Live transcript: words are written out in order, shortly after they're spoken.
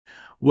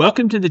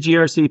Welcome to the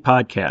GRC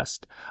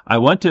podcast. I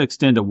want to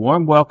extend a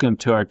warm welcome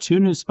to our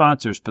two new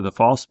sponsors for the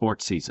fall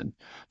sports season.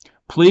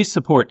 Please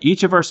support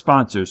each of our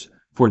sponsors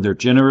for their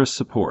generous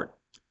support.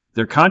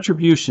 Their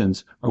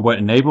contributions are what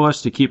enable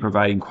us to keep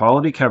providing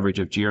quality coverage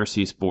of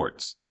GRC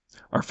sports.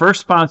 Our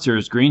first sponsor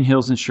is Green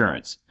Hills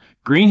Insurance.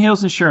 Green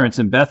Hills Insurance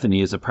in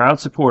Bethany is a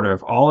proud supporter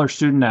of all our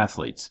student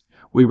athletes.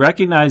 We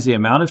recognize the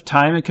amount of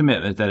time and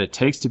commitment that it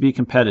takes to be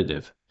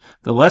competitive.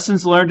 The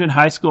lessons learned in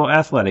high school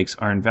athletics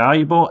are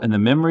invaluable and the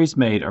memories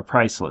made are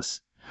priceless.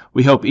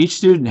 We hope each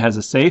student has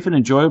a safe and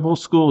enjoyable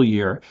school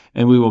year,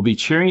 and we will be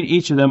cheering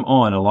each of them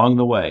on along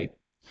the way.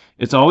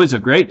 It's always a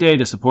great day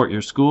to support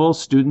your school,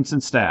 students,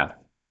 and staff.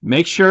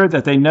 Make sure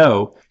that they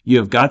know you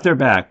have got their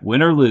back,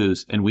 win or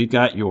lose, and we've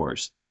got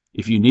yours.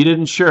 If you need it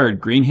insured,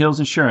 Green Hills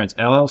Insurance,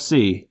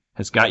 LLC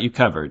has got you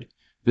covered.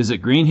 Visit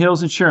Green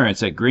Hills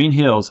Insurance at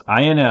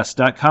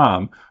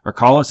greenhillsins.com or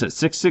call us at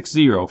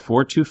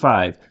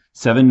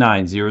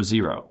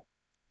 660-425-7900.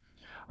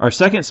 Our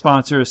second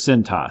sponsor is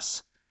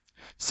Cintas.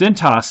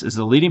 Cintas is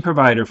the leading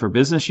provider for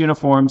business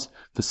uniforms,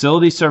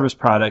 facility service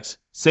products,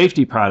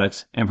 safety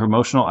products, and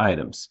promotional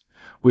items.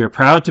 We are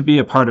proud to be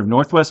a part of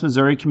Northwest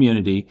Missouri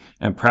community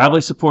and proudly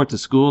support the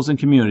schools and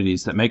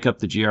communities that make up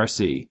the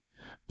GRC.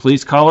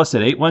 Please call us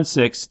at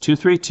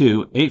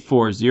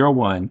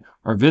 816-232-8401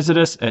 or visit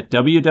us at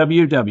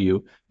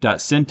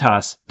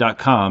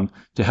www.cintas.com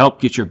to help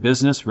get your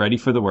business ready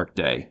for the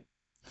workday.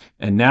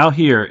 And now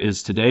here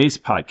is today's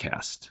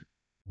podcast.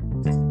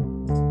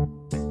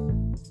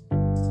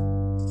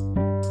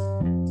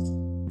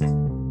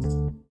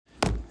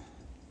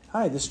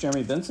 Hi, this is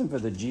Jeremy Benson for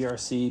the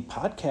GRC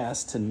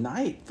podcast.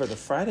 Tonight, for the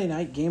Friday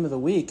night game of the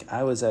week,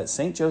 I was at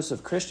St.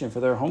 Joseph Christian for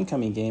their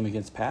homecoming game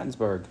against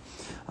Pattonsburg.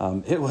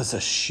 It was a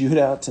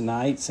shootout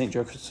tonight. St.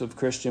 Joseph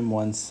Christian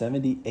won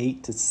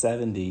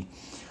 78-70.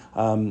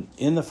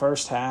 In the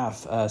first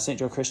half, St.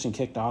 Joe Christian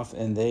kicked off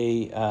and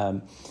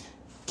they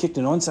kicked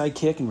an onside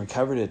kick and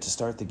recovered it to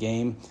start the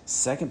game.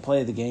 Second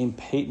play of the game,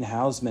 Peyton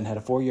Hausman had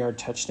a 4-yard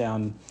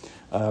touchdown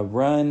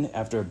run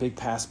after a big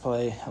pass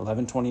play,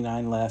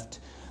 11:29 left.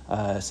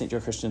 St. Joe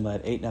Christian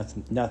led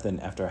 8-0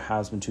 after a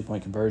Hausman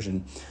 2-point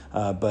conversion.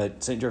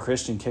 But St. Joe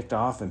Christian kicked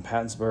off, and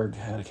Pattonsburg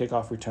had a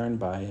kickoff return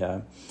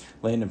by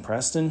Landon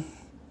Preston.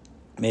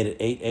 Made it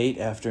 8-8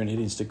 after an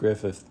Eddings to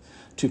Griffith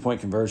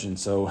 2-point conversion.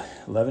 So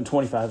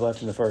 11:25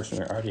 left in the first, and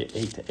we're already at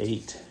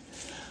 8-8.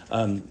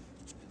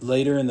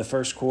 Later in the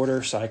first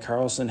quarter, Cy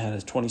Carlson had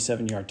a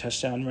 27-yard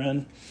touchdown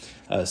run.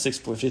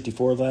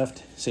 6:54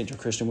 left. St. Joe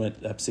Christian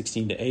went up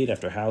 16-8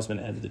 after Hausman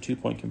added the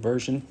 2-point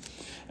conversion.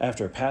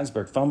 After a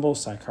Pattonsburg fumble,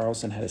 Cy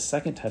Carlson had his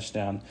second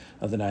touchdown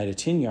of the night, a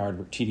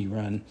 10-yard TD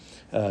run.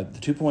 The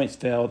 2 points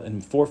failed,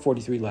 and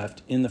 4:43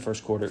 left in the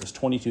first quarter. It was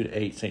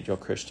 22-8 St. Joe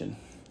Christian.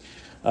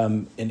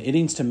 An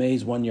Eddings to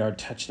Mays 1-yard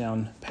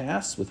touchdown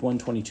pass with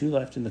 1:22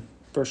 left in the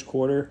first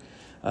quarter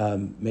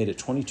made it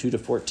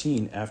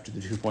 22-14 after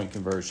the 2-point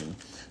conversion.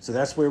 So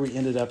that's where we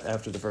ended up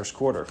after the first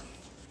quarter.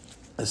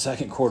 The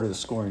second quarter, the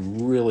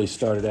scoring really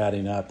started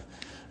adding up.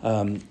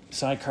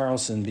 Cy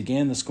Carlson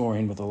began the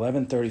scoring with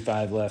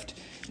 11:35 left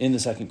in the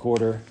second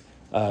quarter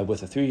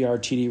with a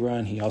 3-yard TD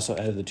run. He also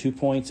added the 2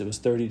 points. It was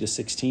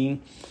 30-16.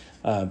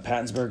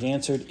 Pattonsburg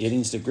answered.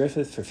 Eddings to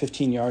Griffith for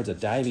 15 yards, a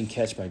diving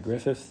catch by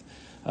Griffith.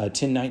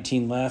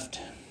 10:19 left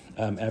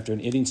after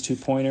an Eddings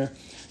 2-pointer.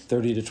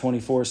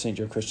 30-24, St.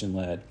 Joe Christian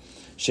led.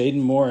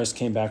 Shaden Morris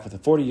came back with a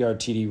 40-yard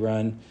TD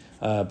run,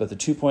 but the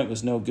 2-point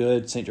was no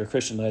good. St. Joe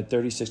Christian led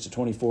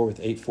 36-24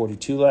 with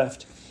 8:42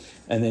 left.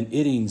 And then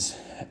Eddings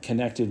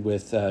connected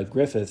with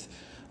Griffith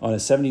on a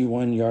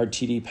 71-yard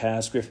TD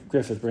pass.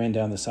 Griffith ran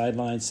down the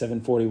sideline,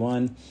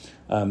 7:41.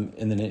 And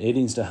then an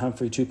Eddings to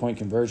Humphrey 2-point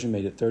conversion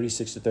made it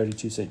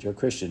 36-32 St. Joe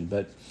Christian.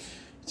 But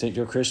St.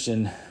 Joe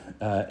Christian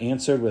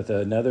answered with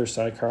another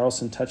Cy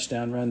Carlson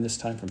touchdown run, this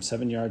time from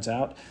 7 yards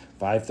out.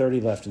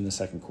 5:30 left in the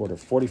second quarter,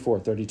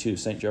 44-32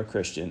 St. Joe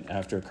Christian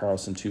after a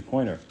Carlson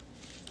 2-pointer.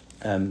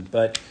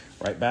 But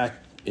right back,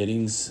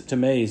 Eddings to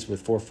Mays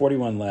with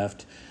 4:41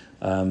 left.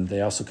 They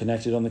also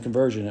connected on the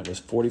conversion. It was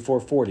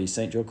 44-40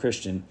 St. Joe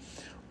Christian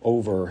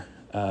over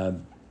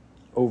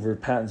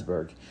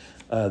Pattonsburg.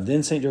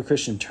 Then St. Joe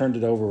Christian turned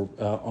it over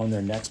on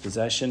their next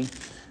possession.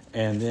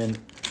 And then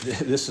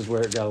this is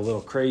where it got a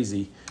little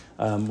crazy.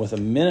 With a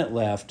minute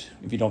left,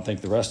 if you don't think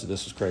the rest of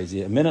this was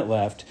crazy, a minute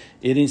left,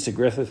 Eddings to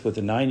Griffith with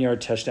a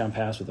 9-yard touchdown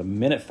pass with a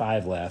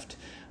 1:05 left.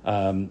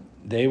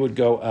 They would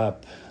go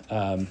up.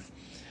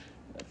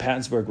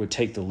 Pattonsburg would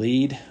take the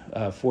lead,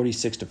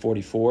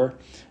 46-44,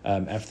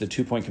 after the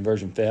 2-point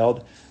conversion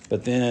failed.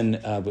 But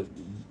then a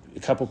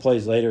couple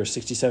plays later, a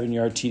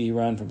 67-yard TD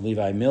run from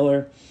Levi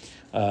Miller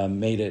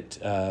made it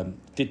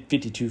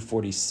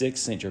 52-46.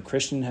 St. Joe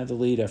Christian had the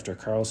lead after a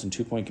Carlson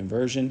 2-point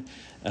conversion.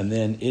 And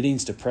then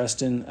Eddings to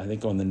Preston, I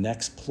think on the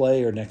next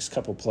play or next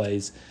couple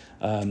plays,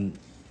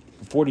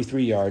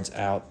 43 yards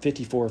out,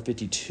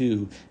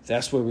 54-52.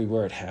 That's where we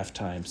were at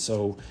halftime.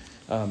 So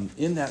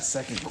in that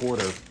second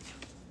quarter,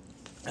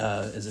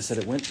 as I said,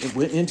 it went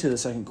into the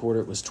second quarter.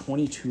 It was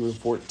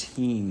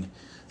 22-14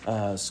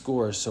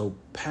 scores. So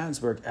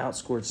Pattonsburg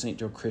outscored St.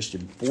 Joe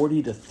Christian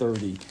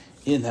 40-30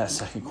 in that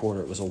second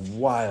quarter. It was a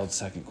wild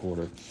second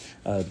quarter,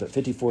 but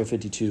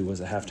 54-52 was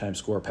a halftime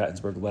score.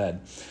 Pattonsburg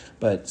led,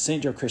 but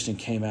St. Joe Christian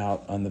came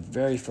out on the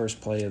very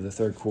first play of the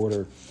third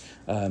quarter.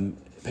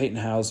 Peyton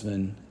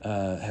Hausman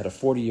had a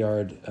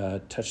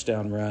 40-yard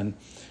touchdown run,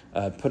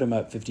 put him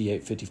up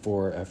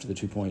 58-54 after the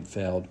 2-point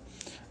failed.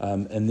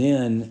 And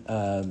then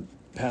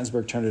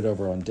Pattonsburg turned it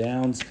over on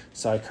downs.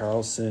 Cy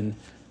Carlson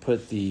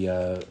put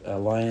the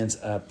Lions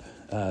up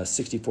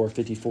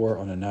 64-54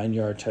 on a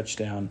 9-yard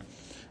touchdown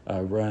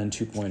run.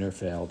 2-pointer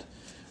failed.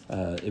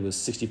 It was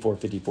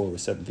 64-54 with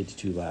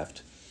 7:52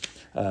 left.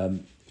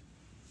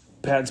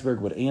 Pattonsburg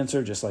would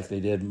answer just like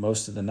they did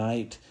most of the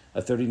night.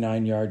 A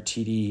 39-yard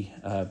TD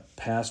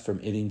pass from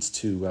Iddings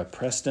to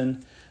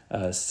Preston.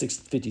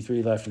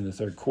 6:53 left in the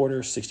third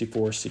quarter,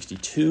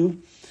 64-62.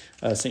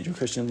 St. Joe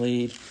Christian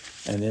lead.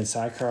 And then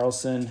Cy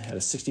Carlson had a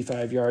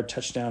 65-yard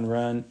touchdown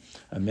run,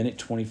 a minute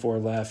 24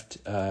 left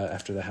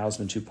after the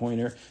Hausman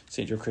 2-pointer.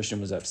 St. Joe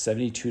Christian was up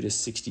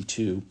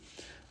 72-62.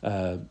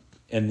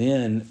 And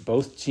then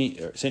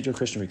St. Joe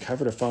Christian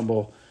recovered a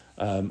fumble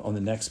on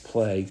the next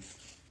play.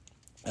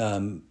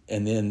 And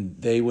then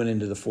they went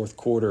into the fourth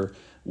quarter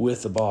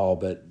with the ball,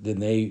 but then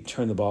they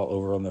turned the ball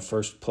over on the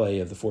first play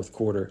of the fourth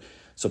quarter.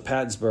 So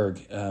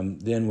Pattonsburg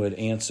then would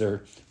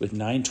answer with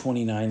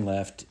 9:29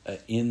 left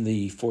in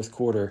the fourth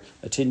quarter,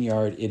 a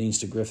 10-yard Iddings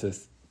to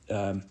Griffith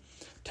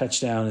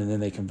touchdown, and then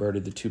they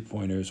converted the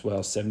 2-pointer as well,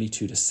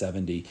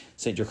 72-70.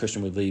 St. Joe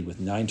Christian would lead with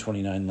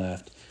 9:29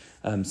 left.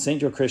 St.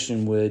 Joe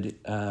Christian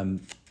Pattonsburg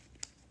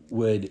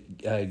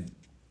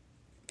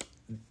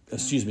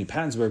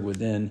would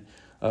then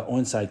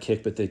onside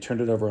kick, but they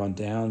turned it over on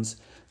downs.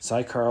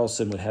 Cy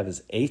Carlson would have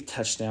his 8th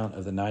touchdown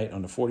of the night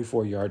on a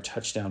 44-yard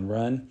touchdown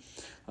run.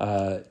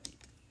 The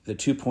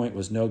 2-point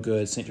was no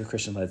good. St. Joe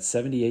Christian led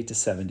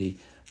 78-70,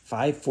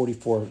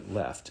 5:44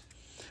 left.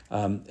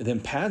 Then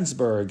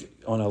Pattonsburg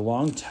on a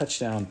long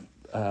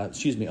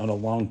on a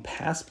long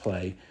pass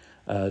play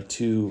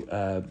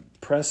to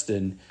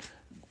Preston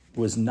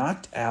was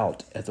knocked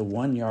out at the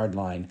 1-yard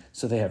line.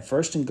 So they had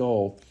first and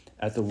goal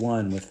at the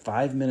 1 with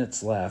 5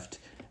 minutes left.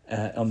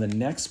 On the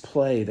next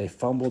play, they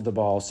fumbled the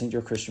ball. St.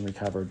 Joe Christian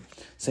recovered.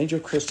 St. Joe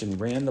Christian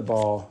ran the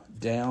ball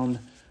down,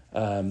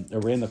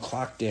 ran the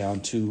clock down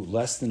to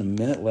less than a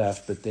minute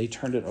left, but they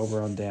turned it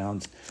over on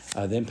downs.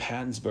 Then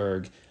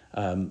Pattonsburg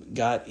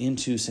got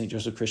into St.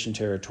 Joseph Christian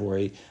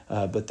territory,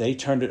 but they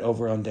turned it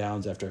over on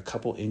downs after a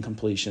couple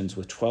incompletions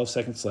with 12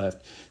 seconds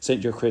left.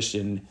 St. Joe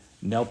Christian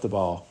knelt the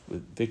ball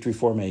with victory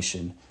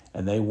formation,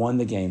 and they won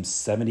the game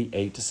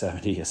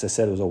 78-70. As I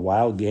said, it was a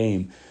wild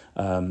game.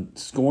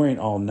 Scoring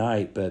all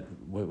night, but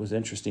what was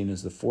interesting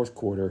is the fourth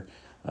quarter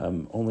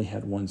only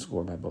had one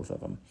score by both of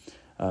them.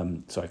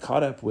 So I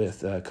caught up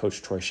with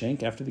Coach Troy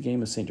Schenk after the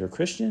game of St. Joe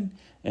Christian,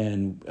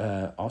 and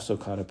also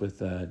caught up with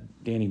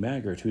Danny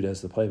Maggart, who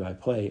does the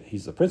play-by-play.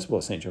 He's the principal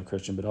at St. Joe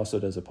Christian, but also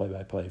does the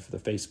play-by-play for the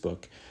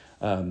Facebook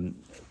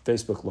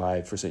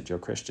Live for St. Joe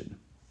Christian.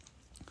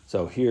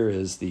 So here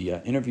is the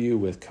interview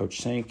with Coach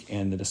Schenk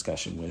and the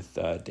discussion with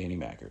Danny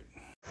Maggart.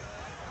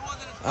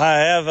 I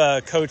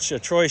have Coach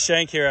Troy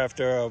Schenk here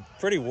after a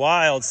pretty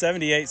wild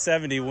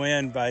 78-70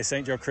 win by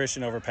St. Joe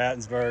Christian over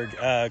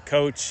Pattonsburg.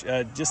 Coach,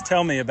 just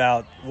tell me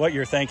about what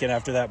you're thinking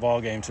after that ball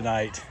game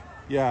tonight.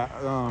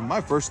 Yeah, my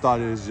first thought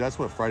is that's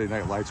what Friday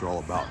Night Lights are all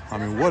about. I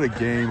mean, what a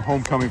game,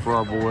 homecoming for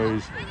our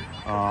boys,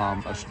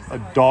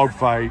 a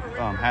dogfight.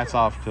 Hats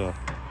off to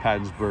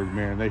Pattonsburg,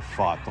 man. They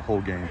fought the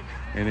whole game,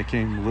 and it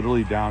came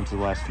literally down to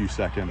the last few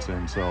seconds.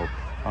 And so,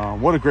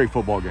 what a great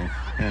football game.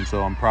 And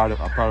so I'm proud of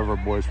our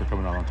boys for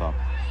coming out on top.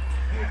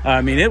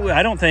 I mean,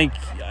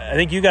 I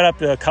think you got up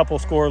to a couple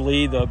score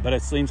lead, but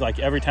it seems like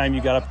every time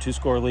you got up a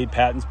 2-score lead,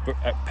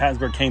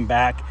 Pattonsburg came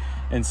back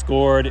and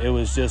scored. It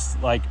was just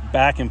like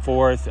back and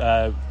forth.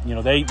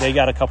 They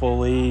got a couple of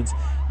leads.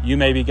 You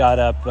maybe got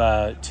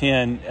up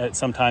 10 at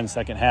sometimes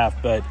second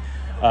half, but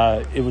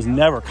it was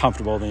never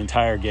comfortable the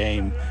entire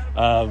game.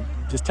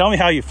 Just tell me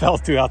how you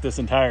felt throughout this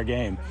entire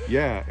game.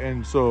 Yeah,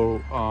 and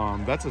so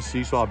that's a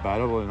seesaw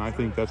battle, and I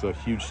think that's a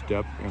huge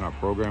step in our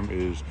program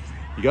is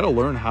you got to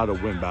learn how to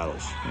win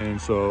battles. And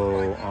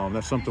so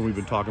that's something we've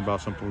been talking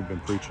about, something we've been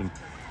preaching.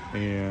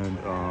 And,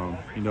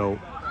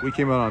 we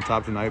came out on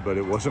top tonight, but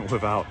it wasn't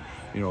without,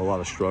 a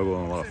lot of struggle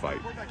and a lot of fight.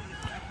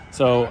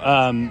 So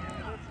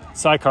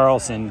Cy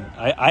Carlson,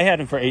 I had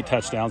him for 8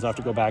 touchdowns. I have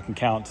to go back and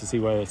count to see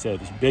what I said.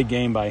 It's a big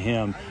game by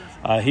him.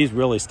 He's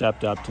really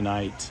stepped up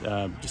tonight.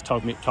 Just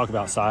talk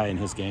about Cy and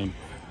his game.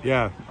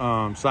 Yeah,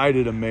 Cy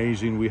did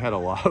amazing. We had a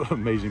lot of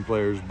amazing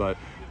players, but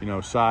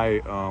Cy,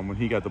 when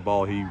he got the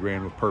ball, he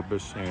ran with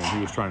purpose, and he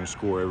was trying to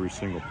score every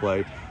single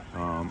play.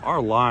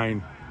 Our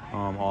line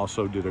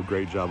also did a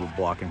great job of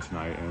blocking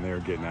tonight, and they were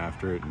getting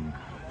after it. And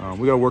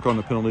we got to work on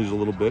the penalties a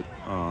little bit,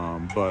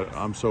 but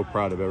I'm so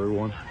proud of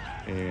everyone.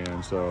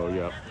 And so,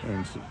 yeah,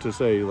 and to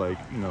say,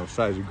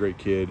 Cy's a great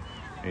kid.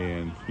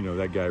 And,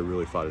 that guy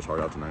really fought his heart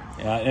out tonight.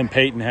 Yeah, and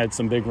Peyton had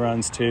some big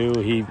runs too.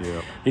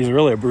 He's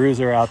really a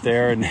bruiser out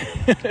there, and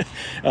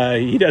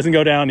he doesn't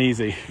go down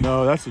easy.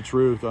 No, that's the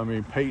truth. I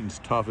mean, Peyton's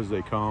tough as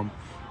they come,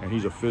 and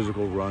he's a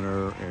physical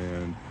runner.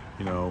 And,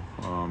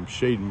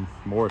 Shaden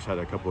Morris had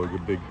a couple of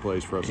good big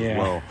plays for us as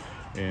well.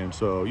 And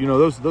so,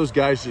 those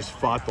guys just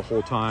fought the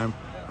whole time.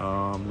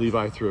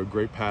 Levi threw a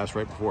great pass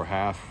right before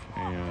half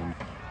and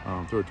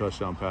threw a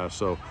touchdown pass.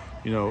 So,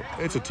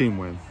 it's a team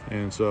win.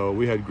 And so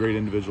we had great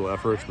individual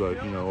efforts, but,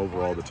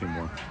 overall the team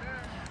won.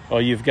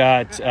 Well, you've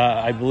got,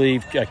 I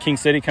believe, King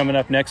City coming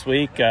up next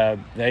week.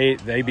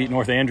 They beat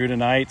North Andrew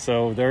tonight,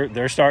 so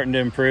they're starting to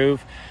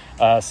improve.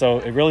 So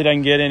it really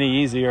doesn't get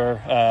any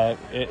easier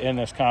in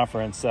this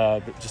conference.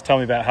 Just tell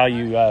me about how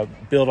you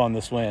build on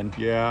this win.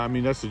 Yeah, I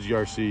mean, that's the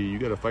GRC. You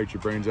got to fight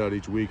your brains out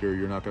each week or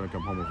you're not going to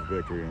come home with a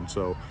victory. And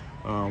so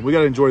we got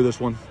to enjoy this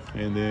one.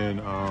 And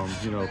then,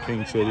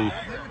 King City,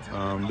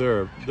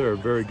 they're a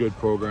very good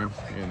program,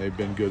 and they've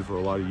been good for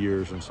a lot of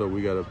years. And so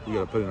we got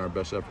to put in our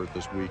best effort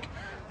this week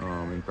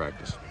in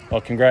practice.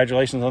 Well,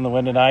 congratulations on the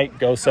win tonight.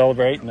 Go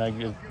celebrate, and I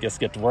guess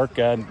get to work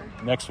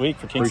next week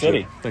for King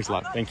City. Thanks a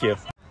lot. Thank you.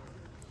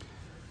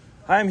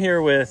 I'm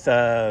here with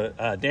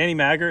Danny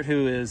Maggart,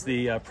 who is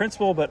the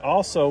principal, but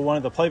also one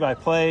of the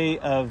play-by-play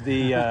of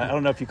the, I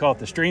don't know if you call it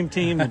the stream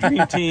team, the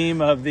dream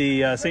team of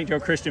the St. Joe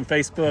Christian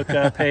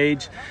Facebook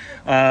page.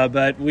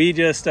 But we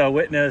just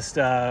witnessed,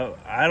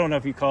 I don't know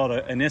if you call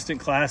it an instant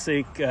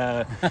classic.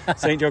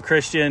 St. Joe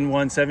Christian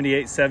won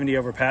 78-70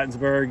 over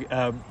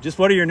Pattonsburg. Just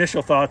what are your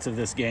initial thoughts of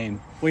this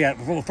game?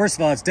 Well, first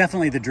of all, it's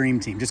definitely the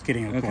dream team. Just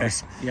kidding, of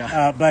course.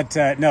 Yeah. But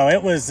no,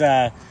 it was,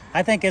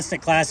 I think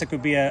instant classic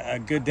would be a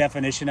good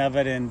definition of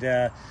it. And,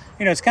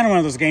 it's kind of one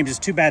of those games. It's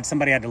too bad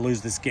somebody had to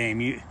lose this game.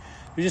 It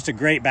was just a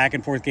great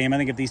back-and-forth game. I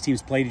think if these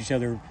teams played each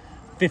other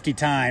 50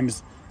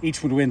 times,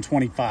 each would win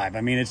 25.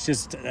 I mean, it's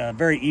just a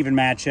very even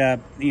matchup.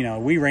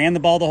 We ran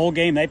the ball the whole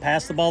game. They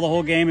passed the ball the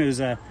whole game. It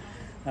was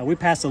we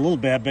passed a little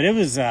bit, but it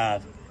was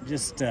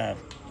just a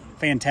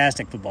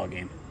fantastic football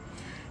game.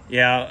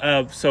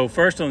 Yeah, so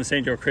first on the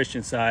St. Joe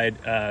Christian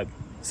side,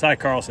 Cy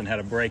Carlson had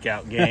a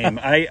breakout game.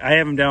 I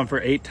have him down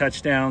for 8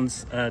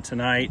 touchdowns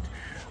tonight.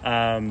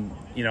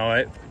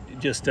 I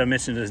just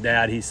mentioned his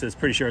dad. He says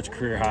pretty sure it's a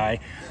career high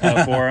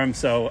for him.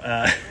 So,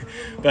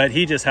 but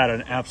he just had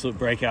an absolute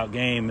breakout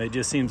game. It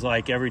just seems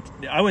like I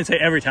wouldn't say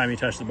every time he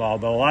touched the ball,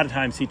 but a lot of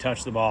times he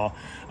touched the ball,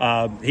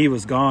 he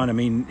was gone. I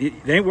mean,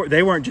 they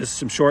weren't just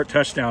some short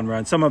touchdown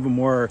runs. Some of them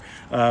were,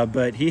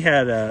 but he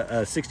had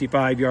a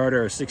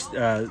 65-yarder,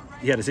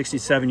 he had a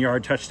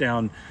 67-yard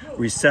touchdown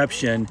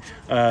reception.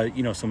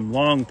 Some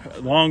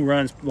long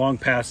runs, long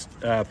pass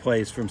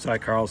plays from Cy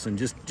Carlson.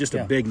 Just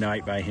a big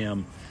night by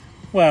him.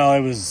 Well, it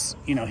was,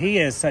 he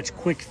has such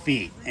quick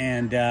feet,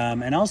 and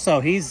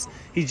also he's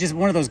just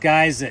one of those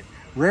guys that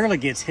rarely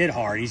gets hit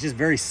hard. He's just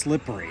very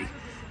slippery,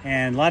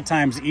 and a lot of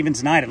times, even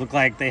tonight, it looked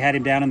like they had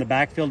him down in the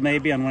backfield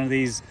maybe on one of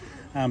these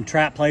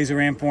trap plays they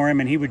ran for him,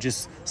 and he would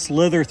just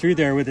slither through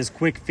there with his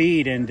quick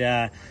feet, and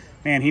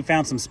man, he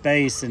found some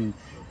space, and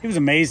it was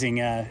amazing.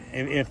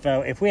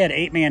 If we had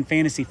 8-man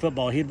fantasy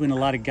football, he'd win a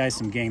lot of guys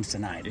some games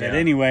tonight. But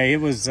anyway, it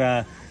was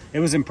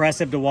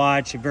impressive to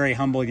watch. A very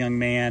humble young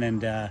man,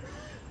 and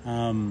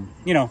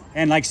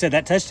and like I said,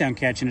 that touchdown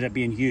catch ended up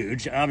being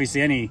huge. Obviously,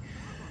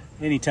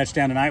 any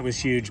touchdown tonight was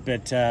huge,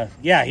 but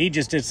he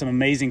just did some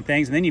amazing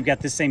things. And then you've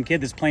got this same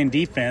kid that's playing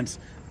defense,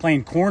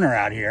 playing corner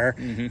out here,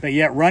 but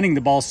yet running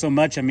the ball so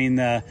much. I mean,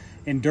 the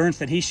endurance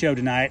that he showed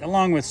tonight,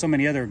 along with so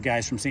many other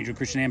guys from St. Joe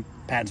Christian and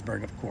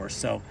Pattonsburg, of course.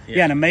 So,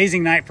 an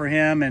amazing night for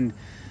him. And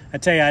I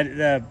tell you,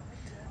 the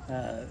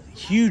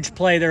huge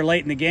play there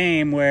late in the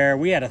game where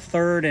we had a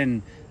 3rd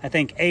and I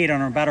think 8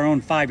 on about our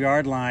own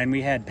 5-yard line.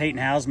 We had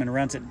Peyton Hausman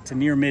runs it to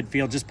near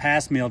midfield, just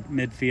past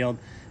midfield,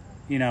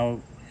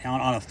 on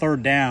a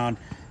 3rd down.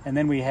 And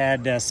then we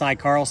had Cy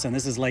Carlson.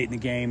 This is late in the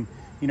game,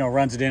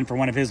 runs it in for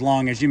one of his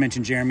long, as you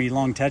mentioned, Jeremy,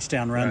 long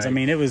touchdown runs. Right. I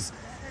mean, it was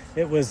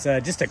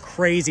just a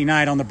crazy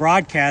night. On the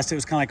broadcast, it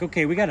was kind of like,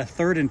 okay, we got a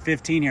 3rd and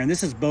 15 here, and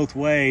this is both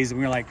ways. And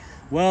we were like,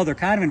 well, they're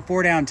kind of in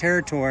 4-down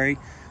territory.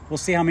 We'll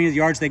see how many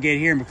yards they get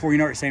here. And before you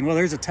know it, you're saying, well,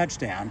 there's a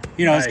touchdown.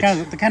 It's kind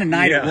of the kind of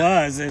night it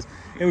was.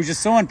 It was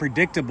just so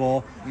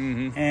unpredictable.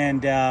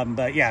 And,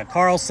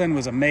 Carlson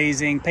was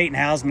amazing. Peyton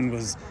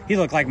Hausman he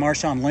looked like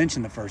Marshawn Lynch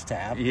in the first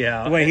half.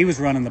 Yeah. The way he was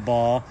running the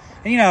ball.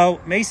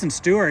 And, Mason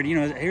Stewart,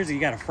 you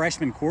got a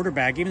freshman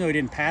quarterback. Even though he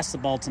didn't pass the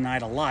ball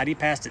tonight a lot, he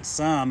passed it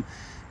some.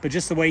 But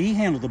just the way he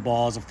handled the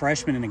ball as a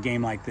freshman in a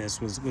game like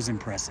this was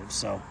impressive.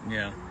 So,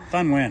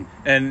 fun win.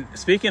 And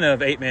speaking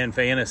of 8-man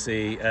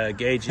fantasy,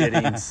 Gage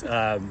Hiddings,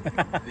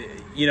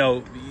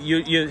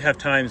 you have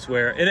times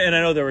where, and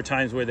I know there were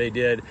times where they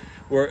did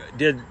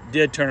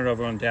turn it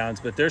over on downs,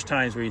 but there's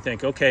times where you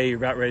think, okay, you're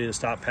about ready to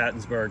stop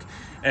Pattonsburg,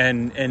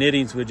 and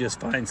Hiddings would just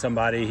find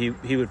somebody.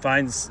 He would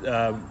find,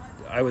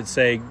 I would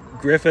say,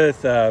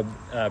 Griffith,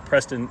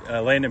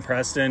 Landon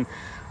Preston.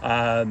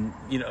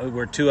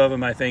 Were 2 of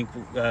them, I think,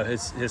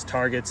 his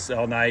targets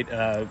all night.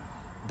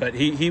 but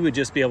he would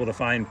just be able to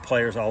find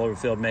players all over the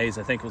field. Mays,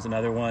 I think, was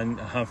another one,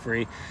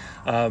 Humphrey.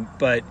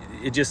 But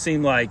it just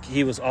seemed like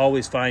he was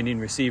always finding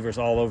receivers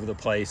all over the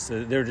place.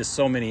 There were just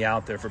so many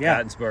out there for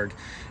Pattonsburg.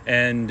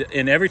 And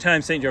every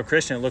time St. Joe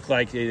Christian, it looked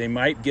like they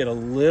might get a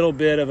little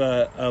bit of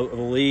a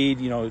lead.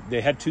 You know,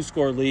 they had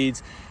 2-score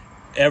leads.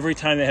 Every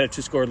time they had a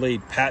 2-score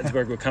lead,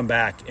 Pattonsburg would come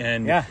back.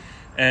 And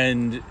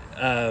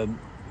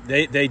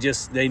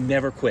they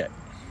never quit.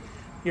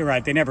 You're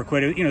right. They never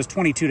quit. It was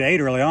 22-8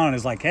 early on.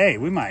 It's like, hey,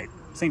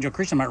 St. Joe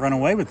Christian might run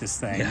away with this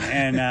thing.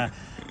 And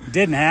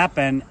didn't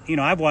happen. You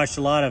know, I've watched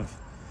a lot of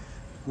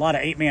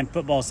 8-man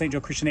football, St.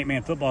 Joe Christian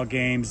 8-man football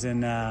games,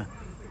 and not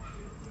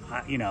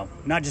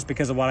just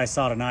because of what I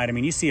saw tonight. I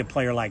mean, you see a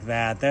player like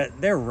that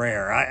they're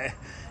rare.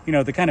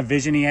 The kind of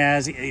vision he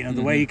has,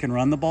 the way he can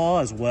run the ball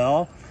as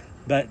well,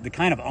 but the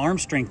kind of arm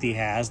strength he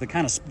has,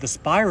 the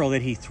spiral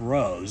that he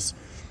throws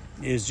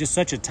is just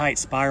such a tight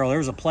spiral. There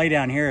was a play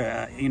down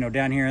here,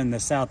 down here in the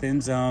south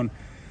end zone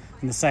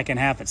in the second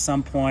half at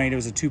some point. It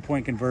was a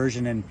 2-point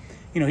conversion, and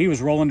he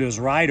was rolling to his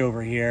right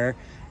over here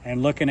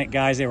and looking at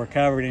guys that were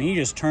covered, and he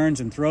just turns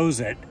and throws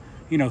it,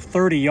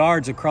 30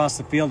 yards across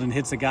the field and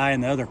hits a guy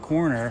in the other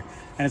corner.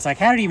 And it's like,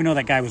 how did he even know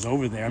that guy was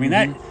over there? I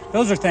mean,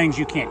 those are things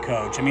you can't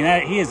coach. I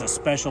mean, he is a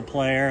special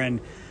player, and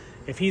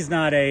if he's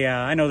not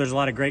I know there's a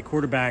lot of great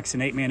quarterbacks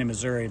in 8-man in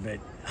Missouri, but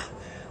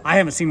I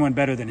haven't seen one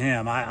better than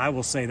him. I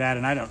will say that,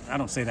 and I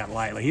don't say that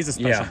lightly. He's a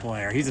special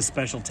player. He's a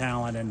special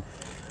talent,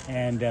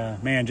 and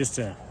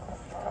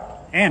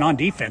on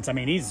defense, I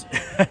mean, he's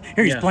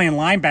playing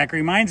linebacker. He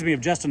reminds me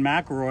of Justin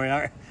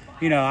McElroy.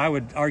 I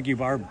would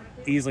argue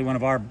easily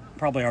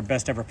probably our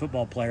best ever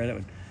football player that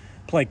would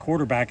play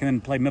quarterback and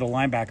then play middle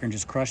linebacker and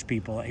just crush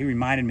people. He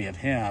reminded me of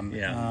him.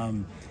 Yeah.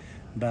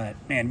 But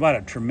man, what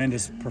a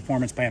tremendous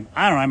performance by him.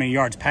 I don't know how many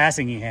yards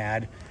passing he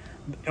had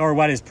or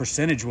what his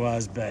percentage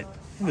was, but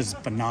it was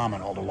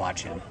phenomenal to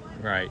watch him.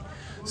 Right.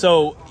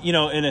 So, in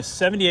a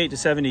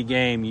 78-70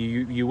 game,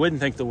 you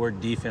wouldn't think the word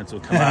defense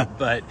would come up.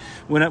 But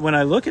when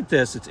I look at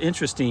this, it's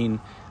interesting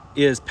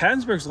is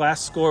Pattonsburg's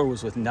last score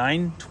was with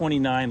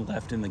 9:29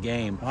 left in the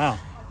game. Wow.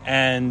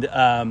 And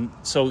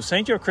so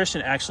St. Joe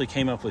Christian actually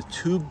came up with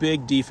 2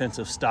 big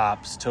defensive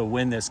stops to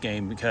win this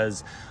game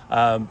because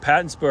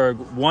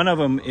Pattonsburg, one of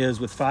them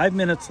is with 5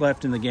 minutes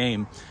left in the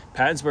game,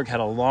 Pattonsburg had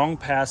a long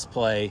pass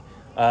play.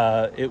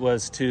 It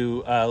was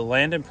to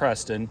Landon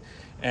Preston,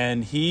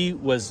 and he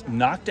was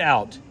knocked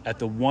out at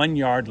the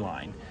 1-yard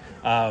line.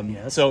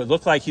 So it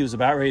looked like he was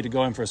about ready to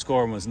go in for a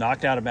score and was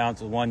knocked out of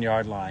bounds at the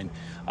 1-yard line.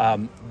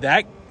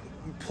 That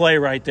play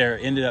right there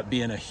ended up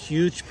being a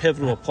huge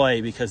pivotal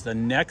play because the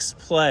next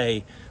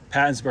play,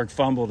 Pattonsburg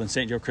fumbled and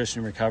St. Joe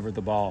Christian recovered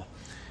the ball.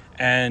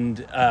 And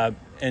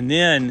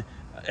then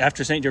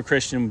after St. Joe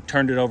Christian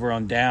turned it over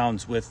on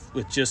downs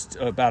with just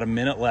about a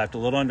minute left, a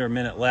little under a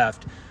minute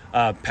left,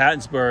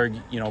 Pattonsburg,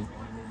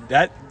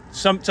 that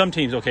some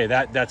teams, okay,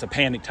 that's a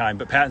panic time,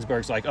 but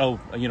Pattonsburg's like,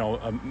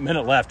 a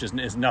minute left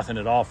is nothing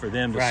at all for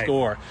them to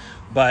score.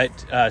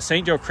 But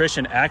St. Joe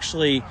Christian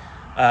actually,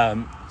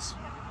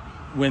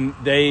 when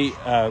they,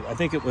 I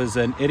think it was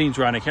an Iddings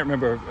run, I can't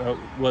remember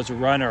was a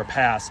run or a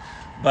pass,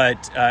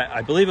 but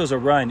I believe it was a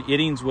run.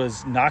 Iddings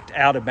was knocked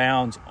out of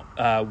bounds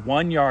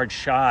 1 yard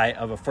shy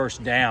of a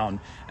first down,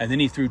 and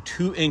then he threw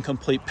 2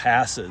 incomplete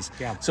passes.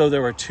 Yeah. So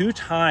there were 2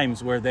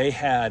 times where they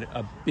had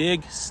a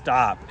big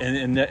stop,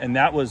 and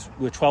that was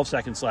with 12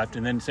 seconds left,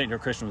 and then St. Joe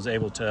Christian was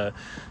able to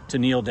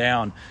kneel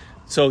down.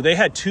 So they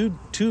had two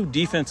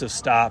defensive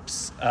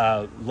stops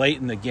late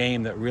in the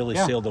game that really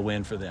sealed the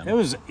win for them.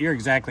 You're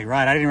exactly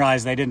right. I didn't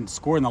realize they didn't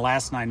score in the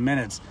last 9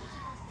 minutes.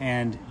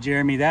 And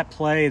Jeremy, that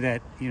play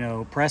that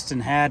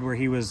Preston had where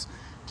he was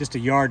just a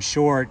yard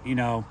short,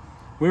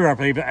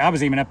 I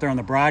was even up there on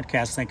the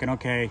broadcast thinking,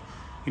 okay,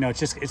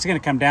 it's going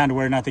to come down to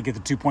whether or not they get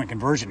the 2-point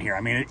conversion here. I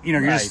mean,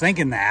 you're just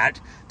thinking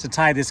that to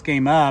tie this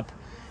game up.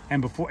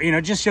 And before, it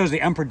just shows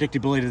the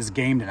unpredictability of this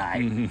game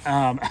tonight.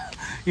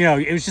 Mm-hmm.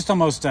 It was just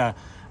almost a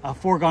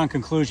foregone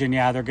conclusion.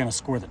 Yeah, they're going to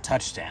score the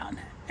touchdown,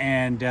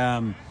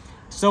 and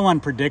so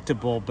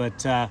unpredictable.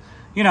 But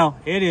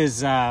it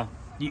is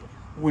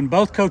when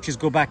both coaches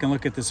go back and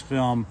look at this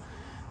film,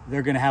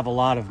 they're going to have a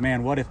lot of,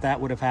 man, what if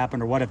that would have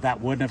happened, or what if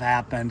that wouldn't have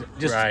happened?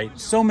 Just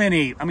so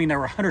many. I mean, there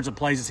were hundreds of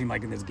plays it seemed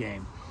like in this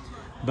game.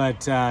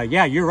 But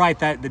you're right.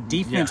 That the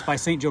defense by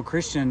St. Joe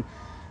Christian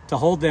to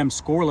hold them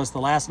scoreless the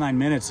last 9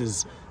 minutes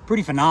is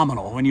pretty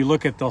phenomenal when you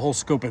look at the whole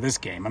scope of this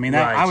game. I mean,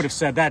 I would have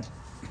said that.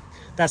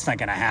 That's not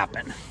going to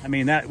happen. I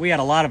mean, we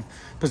had a lot of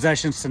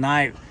possessions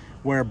tonight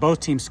where both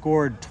teams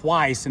scored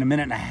twice in a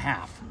minute and a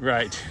half.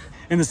 Right.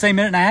 In the same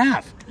minute and a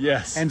half.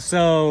 Yes. And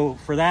so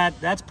for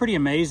that's pretty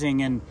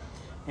amazing.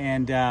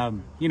 And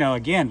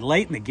again,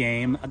 late in the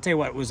game, I'll tell you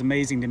what was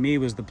amazing to me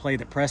was the play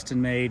that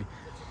Preston made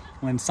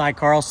when Cy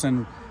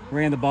Carlson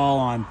ran the ball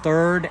on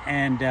 3rd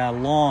and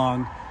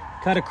long,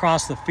 cut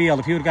across the field.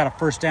 If he would have got a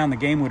first down, the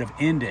game would have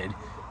ended.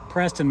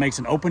 Preston makes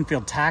an open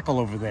field tackle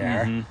over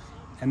there. Mm-hmm.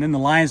 And then the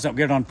Lions don't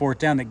get it on 4th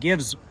down. That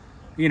gives,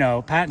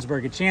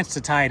 Pattonsburg a chance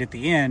to tie it at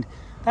the end.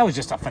 That was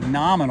just a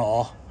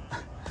phenomenal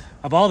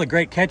of all the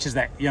great catches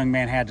that young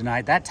man had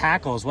tonight, that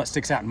tackle is what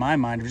sticks out in my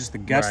mind of just the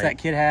guts that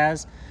kid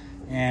has,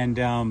 and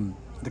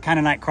the kind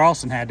of night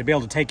Carlson had to be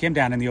able to take him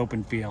down in the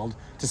open field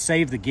to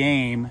save the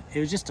game. It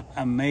was just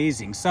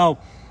amazing. So,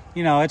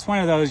 it's one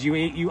of those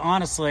you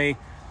honestly,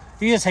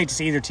 you just hate to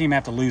see either team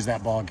have to lose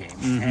that ball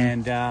game.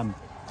 And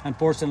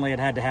unfortunately, it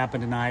had to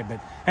happen tonight. But,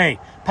 hey,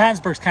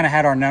 Pattonsburg's kind of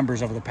had our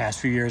numbers over the past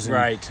few years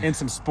in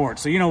some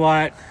sports. So, you know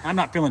what? I'm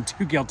not feeling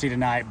too guilty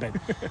tonight, but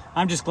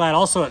I'm just glad.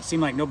 Also, it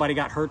seemed like nobody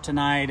got hurt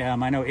tonight.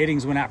 I know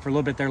Iddings went out for a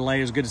little bit there late.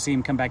 It was good to see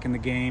him come back in the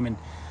game.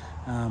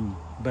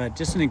 But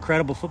just an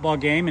incredible football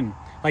game. And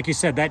like you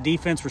said, that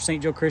defense for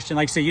St. Joe Christian,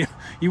 like you said,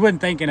 you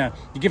wouldn't think you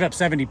give up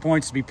 70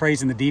 points to be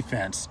praising the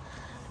defense.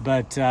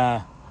 But,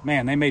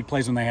 man, they made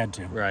plays when they had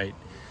to. Right.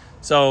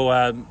 So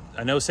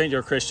I know St.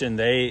 Joe Christian,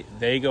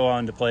 they go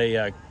on to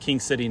play King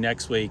City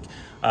next week.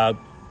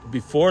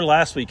 Before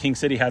last week, King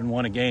City hadn't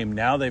won a game.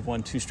 Now they've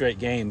won 2 straight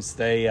games.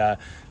 They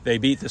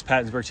beat this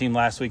Pattonsburg team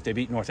last week. They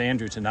beat North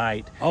Andrew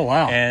tonight. Oh,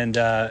 wow.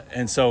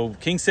 And so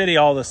King City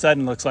all of a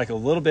sudden looks like a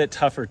little bit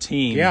tougher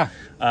team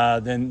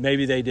than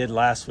maybe they did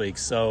last week.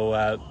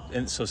 So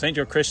so St.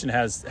 Joe Christian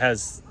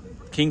has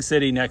King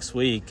City next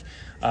week.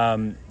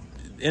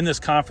 In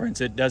this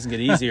conference, it doesn't get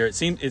easier. It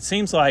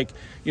seems like,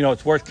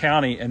 it's Worth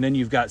County, and then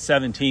you've got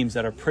 7 teams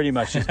that are pretty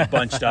much just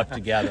bunched up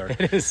together.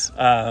 It is.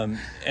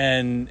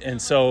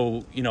 And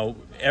so,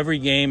 every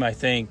game, I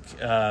think,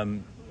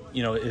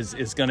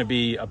 is going to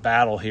be a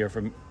battle here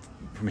from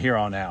here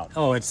on out.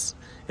 Oh, it's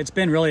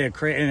been really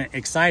an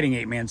exciting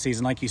 8-man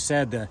season. Like you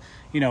said,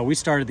 we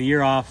started the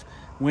year off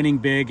winning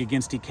big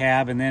against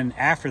DeKalb, and then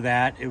after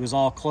that, it was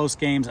all close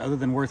games other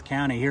than Worth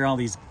County. Here, all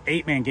these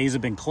 8-man games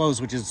have been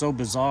close, which is so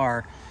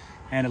bizarre.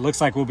 And it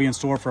looks like we'll be in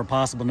store for a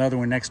possible another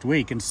one next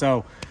week. And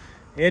so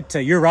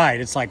you're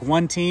right. It's like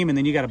one team, and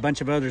then you got a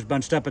bunch of others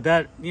bunched up. But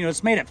that,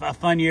 it's made it a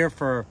fun year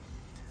for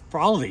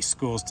all of these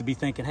schools to be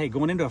thinking, hey,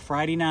 going into a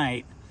Friday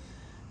night,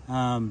 with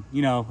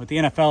the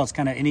NFL, it's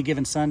kind of any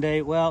given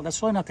Sunday. Well,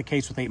 that's really not the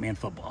case with 8-man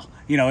football.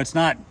 It's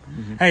not,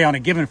 hey, on a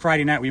given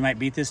Friday night, we might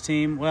beat this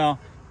team. Well,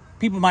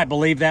 people might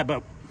believe that,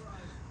 but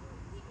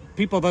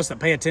people of us that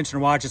pay attention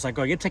and watch, it's like,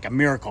 it'd take a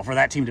miracle for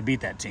that team to beat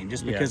that team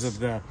just because of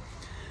the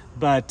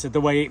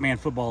way 8-man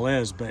football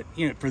is. But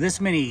for this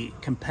many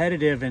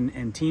competitive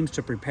and teams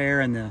to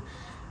prepare, and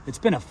it's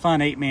been a fun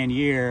 8-man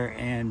year.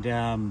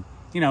 And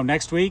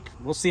next week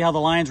we'll see how the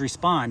Lions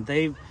respond.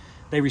 They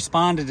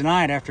responded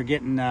tonight after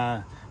getting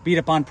beat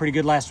up on pretty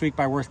good last week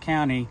by Worth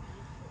County.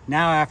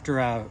 Now after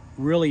a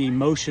really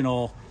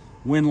emotional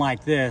win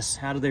like this,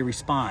 how do they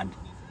respond?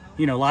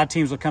 A lot of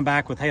teams will come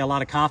back with, hey, a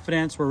lot of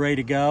confidence, we're ready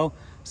to go.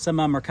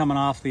 Some of them are coming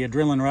off the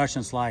adrenaline rush,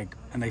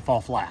 and they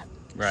fall flat.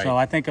 Right. So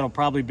I think it'll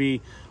probably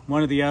be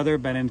one or the other.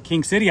 But in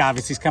King City,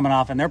 obviously, is coming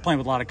off, and they're playing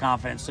with a lot of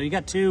confidence. So you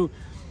got two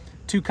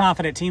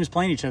confident teams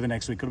playing each other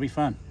next week. It'll be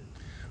fun.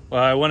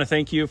 Well, I want to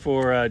thank you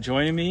for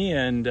joining me,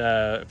 and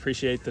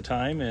appreciate the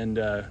time. And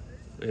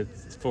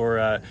it's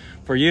for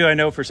you, I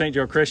know for St.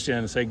 Joe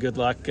Christian, say good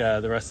luck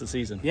the rest of the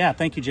season. Yeah,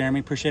 thank you, Jeremy.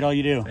 Appreciate all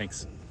you do.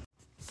 Thanks.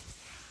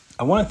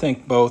 I want to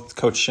thank both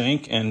Coach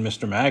Schenk and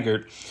Mr.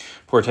 Maggart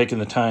for taking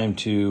the time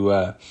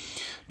to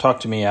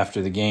talk to me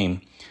after the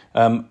game.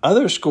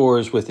 Other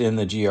scores within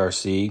the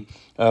GRC,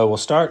 we'll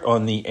start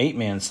on the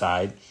 8-man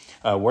side.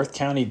 Worth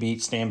County beat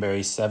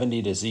Stanberry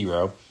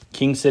 70-0.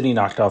 King City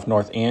knocked off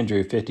North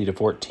Andrew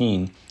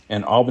 50-14,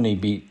 and Albany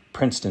beat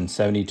Princeton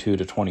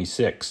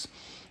 72-26.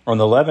 On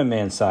the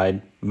 11-man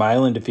side,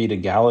 Milan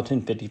defeated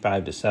Gallatin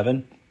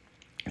 55-7.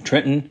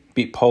 Trenton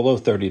beat Polo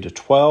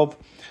 30-12.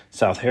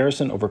 South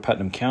Harrison over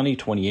Putnam County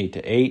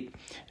 28-8.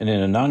 And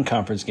in a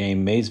non-conference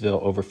game, Maysville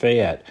over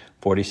Fayette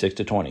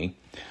 46-20.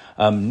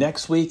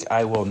 Next week,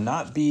 I will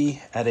not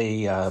be at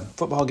a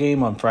football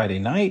game on Friday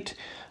night.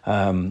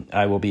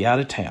 I will be out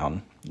of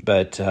town.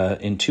 But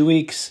in 2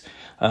 weeks,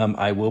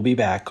 I will be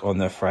back on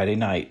the Friday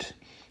night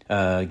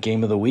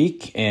game of the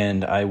week,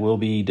 and I will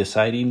be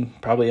deciding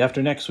probably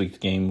after next week's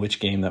game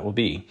which game that will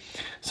be.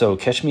 So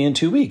catch me in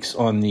 2 weeks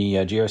on the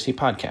GRC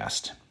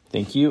podcast.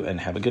 Thank you, and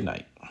have a good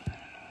night.